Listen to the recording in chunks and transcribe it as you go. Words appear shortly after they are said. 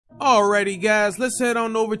Alrighty guys, let's head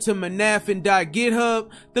on over to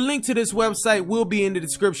MEDNAFEN.github. The link to this website will be in the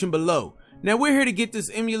description below. Now we're here to get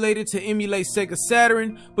this emulator to emulate Sega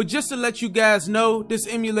Saturn, but just to let you guys know, this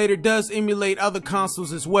emulator does emulate other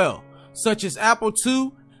consoles as well, such as Apple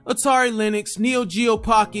II, Atari Lynx, Neo Geo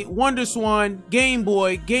Pocket, WonderSwan, Game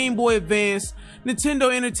Boy, Game Boy Advance,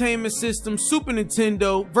 Nintendo Entertainment System, Super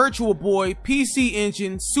Nintendo, Virtual Boy, PC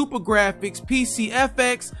Engine, Super Graphics, PC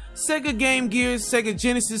FX, Sega Game Gears, Sega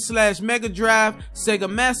Genesis / Mega Drive, Sega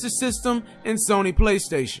Master System, and Sony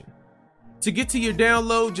PlayStation. To get to your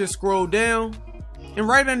download, just scroll down, and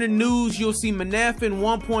right under News, you'll see MEDNAFEN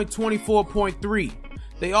 1.24.3.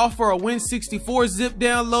 They offer a Win64 zip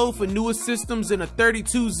download for newer systems and a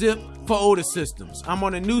 32 zip for older systems. I'm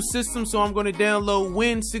on a new system, so I'm going to download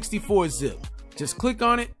Win64 zip. Just click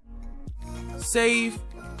on it, save,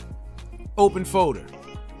 open folder.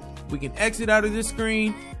 We can exit out of this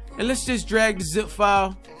screen, and let's just drag the zip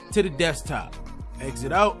file to the desktop.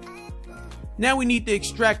 Exit out. Now we need to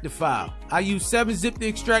extract the file. I use 7-zip to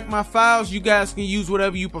extract my files. You guys can use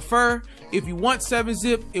whatever you prefer. If you want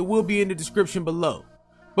 7-zip, it will be in the description below.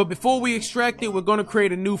 But before we extract it, we're going to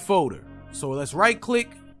create a new folder. So let's right click,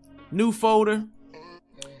 new folder,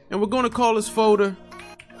 and we're going to call this folder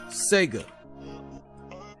Sega.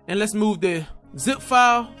 And let's move the zip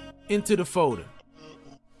file into the folder.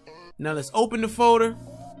 Now let's open the folder,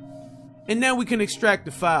 and now we can extract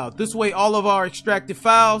the file. This way all of our extracted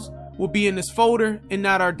files will be in this folder and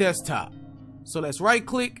not our desktop. So let's right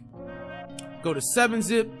click, go to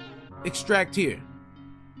 7-zip, extract here.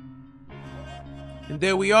 And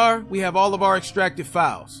there we are, we have all of our extracted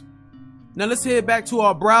files. Now let's head back to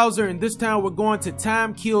our browser, and this time we're going to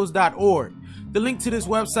timekills.org. The link to this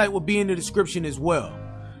website will be in the description as well.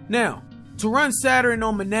 Now, to run Saturn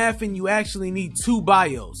on MEDNAFEN, you actually need two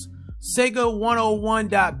BIOS, Sega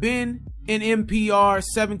 101.bin and MPR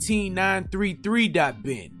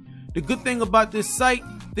 17933.bin. The good thing about this site,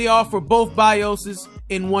 they offer both BIOSes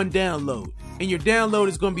in one download. And your download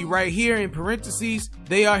is going to be right here in parentheses.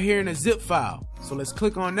 They are here in a zip file. So let's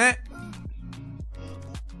click on that.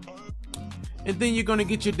 And then you're going to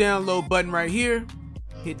get your download button right here.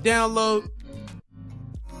 Hit download.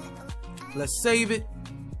 Let's save it.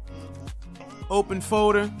 Open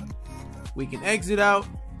folder. We can exit out.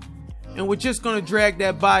 And we're just going to drag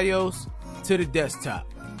that BIOS to the desktop.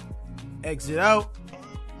 Exit out.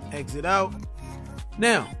 Exit out.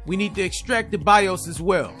 Now, we need to extract the BIOS as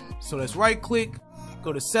well. So let's right click,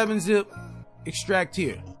 go to 7-zip, extract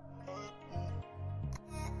here.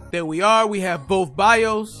 There we are, we have both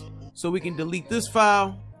BIOS, so we can delete this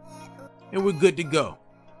file, and we're good to go.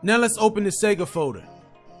 Now let's open the Sega folder.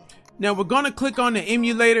 Now we're gonna click on the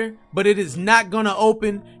emulator, but it is not gonna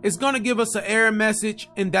open. It's gonna give us an error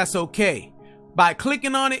message, and that's okay. By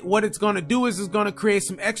clicking on it, what it's gonna do is it's gonna create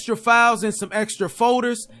some extra files and some extra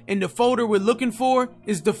folders, and the folder we're looking for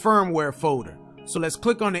is the firmware folder. So let's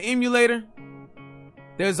click on the emulator.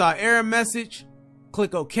 There's our error message.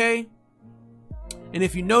 Click OK. And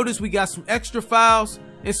if you notice, we got some extra files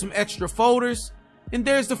and some extra folders. And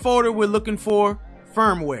there's the folder we're looking for,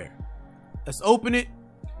 firmware. Let's open it.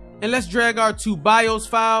 And let's drag our two BIOS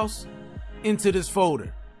files into this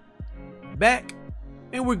folder. Back.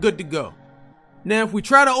 And we're good to go. Now, if we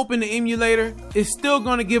try to open the emulator, it's still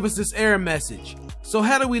going to give us this error message. So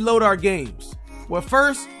how do we load our games? Well,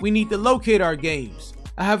 first, we need to locate our games.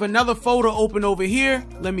 I have another folder open over here.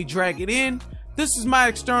 Let me drag it in. This is my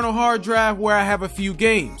external hard drive where I have a few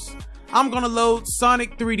games. I'm going to load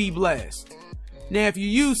Sonic 3D Blast. Now, if you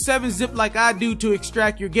use 7-zip like I do to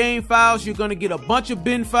extract your game files, you're going to get a bunch of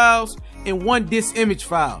bin files and one disk image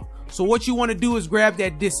file. So what you want to do is grab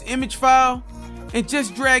that disk image file and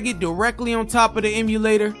just drag it directly on top of the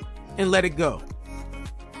emulator and let it go.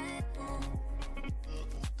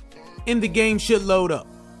 And the game should load up.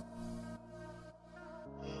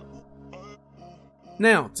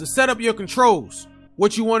 Now, to set up your controls,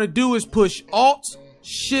 what you want to do is push Alt,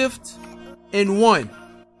 Shift, and 1.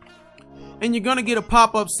 And you're going to get a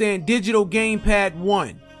pop-up saying Digital Gamepad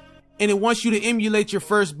 1. And it wants you to emulate your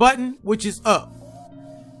first button, which is up.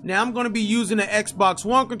 Now, I'm going to be using an Xbox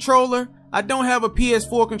One controller. I don't have a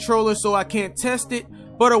PS4 controller, so I can't test it,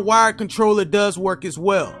 but a wired controller does work as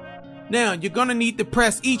well. Now, you're going to need to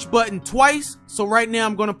press each button twice. So right now,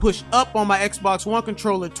 I'm going to push up on my Xbox One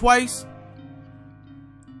controller twice.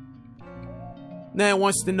 Now it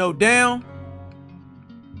wants to know down.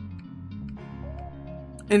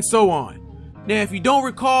 And so on. Now, if you don't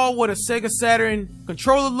recall what a Sega Saturn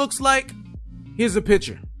controller looks like, here's a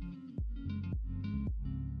picture.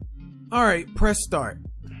 Alright, press start.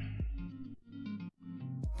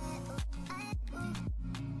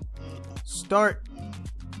 Start.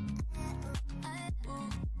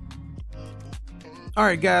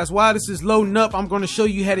 Alright guys, while this is loading up, I'm going to show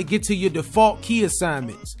you how to get to your default key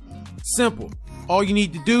assignments. Simple. All you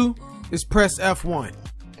need to do is press F1.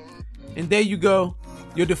 And there you go,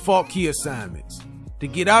 your default key assignments. To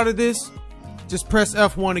get out of this, just press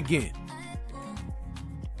F1 again.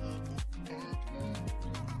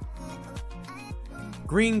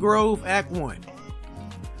 Green Grove, Act 1.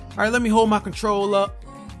 Alright, let me hold my control up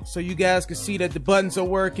so you guys can see that the buttons are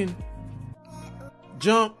working.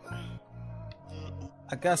 Jump.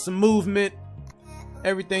 I got some movement.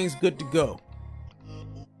 Everything's good to go.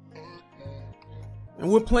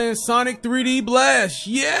 And we're playing Sonic 3D Blast.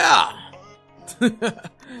 Yeah!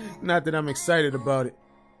 Not that I'm excited about it.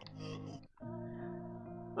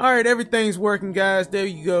 Alright, everything's working, guys. There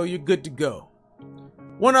you go. You're good to go.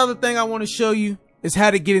 One other thing I want to show you is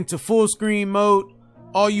how to get into full screen mode.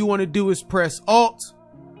 All you want to do is press Alt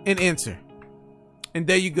and Enter. And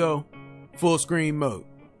there you go. Full screen mode.